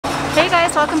Hey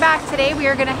guys, welcome back. Today we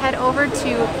are going to head over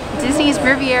to Disney's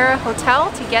Riviera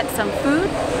Hotel to get some food.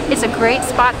 It's a great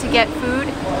spot to get food,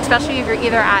 especially if you're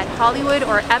either at Hollywood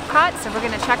or Epcot, so we're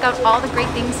going to check out all the great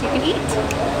things you can eat.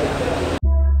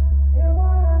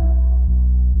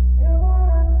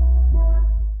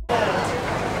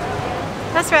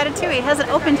 That's Ratatouille. It hasn't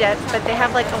opened yet, but they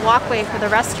have like a walkway for the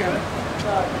restroom.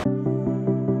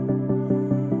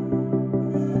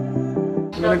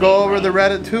 We're gonna go over the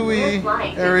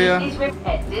Ratatouille area.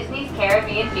 At Disney's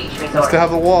Caribbean Beach Resort. Used to have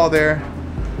the wall there,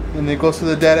 and it goes to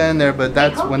the dead end there. But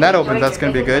that's when that opens. That's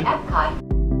gonna be good.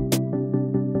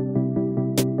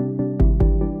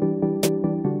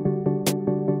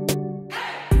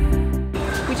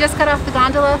 We just got off the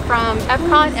gondola from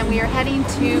Epcot, and we are heading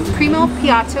to Primo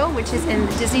Piatto, which is in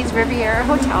the Disney's Riviera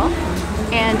Hotel.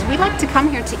 And we like to come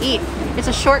here to eat. It's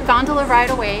a short gondola ride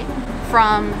away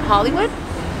from Hollywood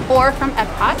or from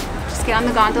Epcot. Just get on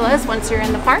the gondolas once you're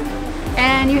in the park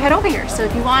and you head over here. So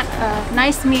if you want a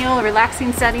nice meal, a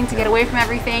relaxing setting to get away from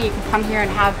everything, you can come here and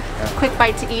have a quick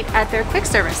bite to eat at their quick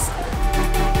service.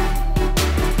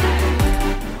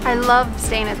 I love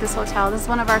staying at this hotel. This is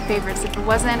one of our favorites. If it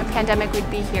wasn't a pandemic, we'd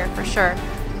be here for sure.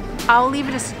 I'll leave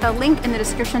a link in the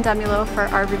description down below for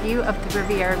our review of the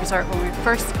Riviera Resort when we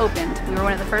first opened. We were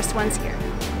one of the first ones here.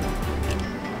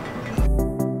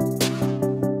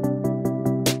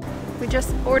 We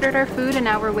just ordered our food and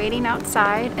now we're waiting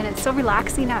outside, and it's so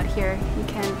relaxing out here. You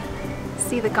can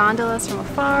see the gondolas from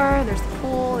afar, there's the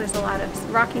pool, there's a lot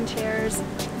of rocking chairs,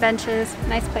 benches,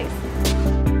 nice place.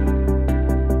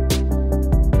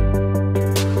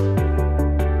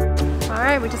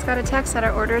 Alright, we just got a text that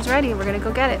our order is ready. We're gonna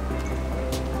go get it.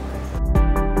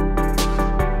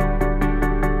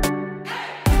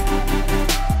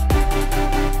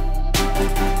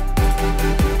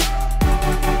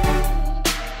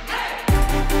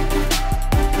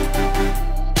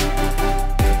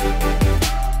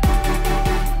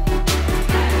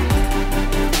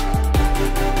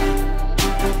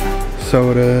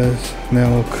 Sodas,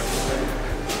 milk,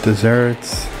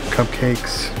 desserts,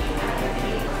 cupcakes,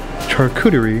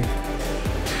 charcuterie,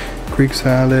 Greek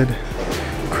salad,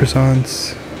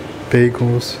 croissants,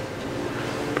 bagels.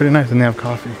 Pretty nice, and they have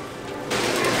coffee.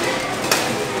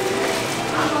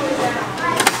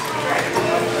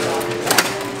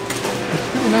 It's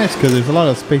pretty nice because there's a lot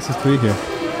of spaces to eat here.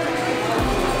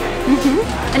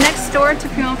 And next door to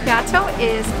Primo Piatto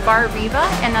is Bar Riva,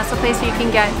 and that's a place where you can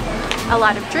get a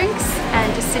lot of drinks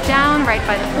and just sit down right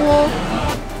by the pool.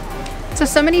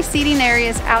 So many seating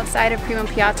areas outside of Primo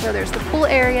Piatto. There's the pool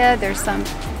area, there's some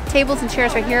tables and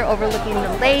chairs right here overlooking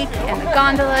the lake and the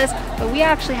gondolas, but we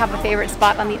actually have a favorite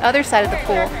spot on the other side of the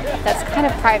pool that's kind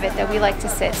of private that we like to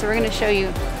sit. So we're going to show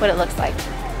you what it looks like.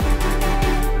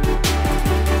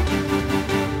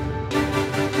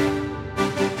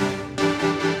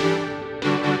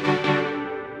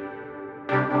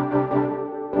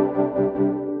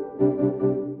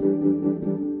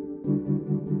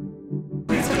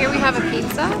 Here we have a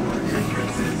pizza,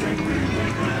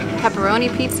 pepperoni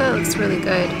pizza. It looks really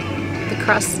good. The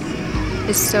crust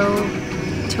is so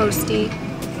toasty.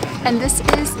 And this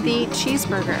is the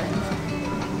cheeseburger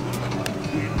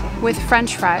with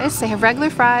French fries. They have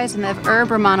regular fries and they have herb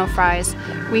Romano fries.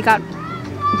 We got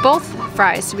both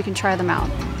fries so we can try them out.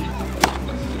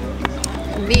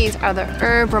 And these are the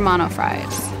herb Romano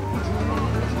fries.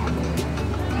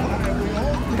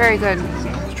 Very good.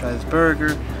 Let's try this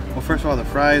burger. Well, first of all, the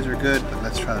fries are good, but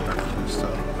let's try the burger first. So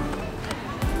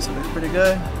this looks pretty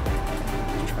good.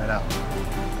 Let's try it out.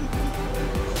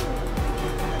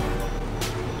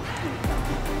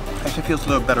 Actually feels a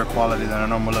little better quality than a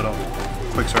normal little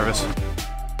quick service.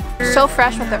 So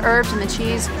fresh with the herbs and the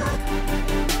cheese.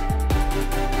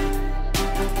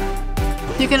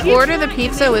 You can order the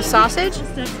pizza with sausage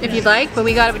if you'd like, but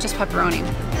we got it with just pepperoni.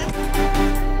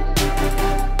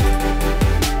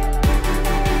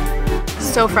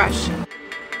 So fresh.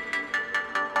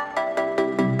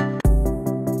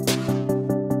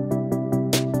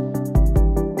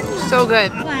 So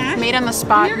good. Made on the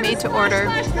spot, made to order,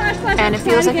 and it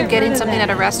feels like you're getting something at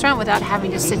a restaurant without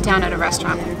having to sit down at a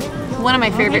restaurant. One of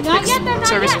my favorite quick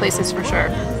service places for sure.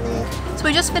 So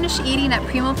we just finished eating at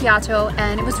Primo Piatto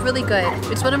and it was really good.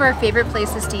 It's one of our favorite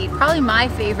places to eat. Probably my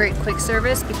favorite quick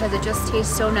service because it just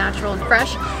tastes so natural and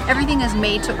fresh. Everything is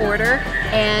made to order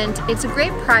and it's a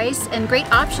great price and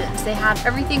great options. They have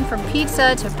everything from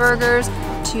pizza to burgers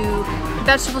to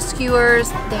vegetable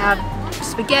skewers. They have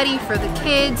spaghetti for the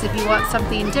kids if you want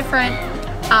something different.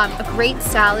 A great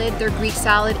salad. Their Greek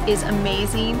salad is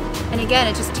amazing. And again,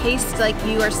 it just tastes like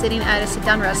you are sitting at a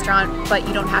sit-down restaurant, but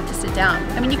you don't have to sit down.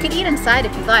 I mean, you can eat inside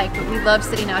if you like, but we love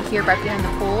sitting out here right behind the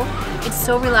pool. It's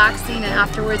so relaxing, and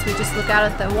afterwards we just look out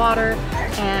at the water,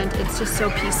 and it's just so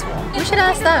peaceful. We should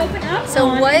ask them. So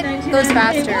what goes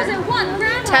faster,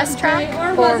 test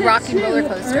track or rocking roller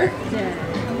coaster?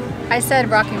 I said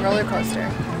rocking roller coaster.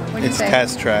 What do you say? It's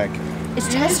test track. It's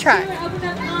test track.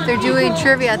 They're doing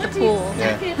trivia at the pool.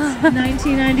 Yeah.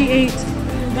 1998.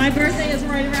 My birthday is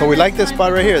right around. So we like this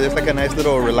spot right here. There's like a nice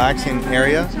little relaxing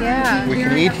area. Yeah. We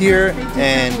can eat here,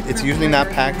 and it's usually not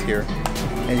packed here.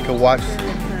 And you can watch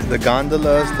the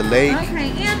gondolas, the lake,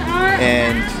 Okay, and our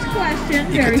and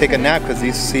question. you can take a nap because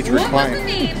these seats recline. What was the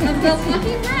name of the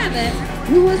lucky rabbit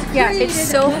who was Yeah, it's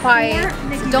so quiet.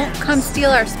 So don't come steal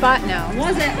our spot now.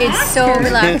 Was it It's so Oscar?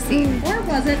 relaxing. Or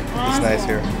was it Oswald? It's nice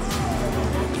here.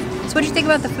 So what do you think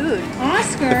about the food?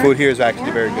 Oscar. The food here is actually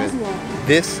or very good. Oswald?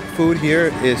 This food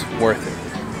here is worth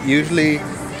it. Usually,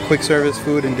 quick service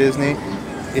food in Disney,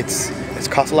 it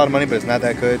costs a lot of money, but it's not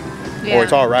that good, Yeah. or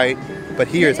it's all right. But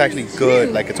here, it's actually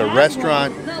good. Like, it's a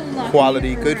restaurant,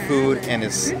 quality, good food, and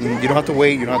you don't have to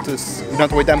wait. You don't have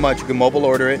to wait that much. You can mobile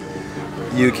order it.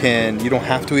 You don't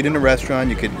have to eat in a restaurant.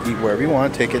 You can eat wherever you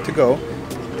want. Take it to go,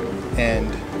 and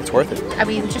it's worth it. I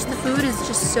mean, just the food is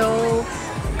just so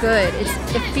good.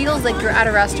 It feels like you're at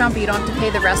a restaurant, but you don't have to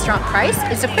pay the restaurant price.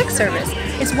 It's a quick service.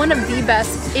 It's one of the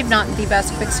best, if not the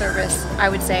best, quick service, I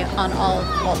would say, on all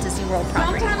Walt Disney World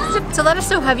property. So let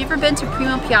us know, have you ever been to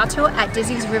Primo Piatto at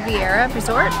Disney's Riviera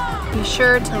Resort? Be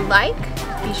sure to like,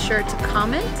 be sure to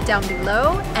comment down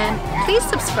below, and please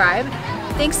subscribe.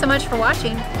 Thanks so much for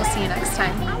watching. We'll see you next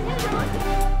time.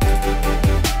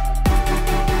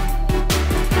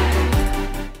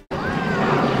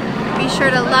 Be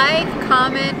sure to like,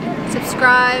 comment,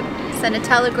 subscribe, send a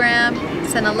telegram,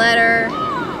 send a letter,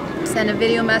 send a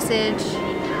video message,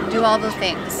 do all those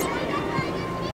things.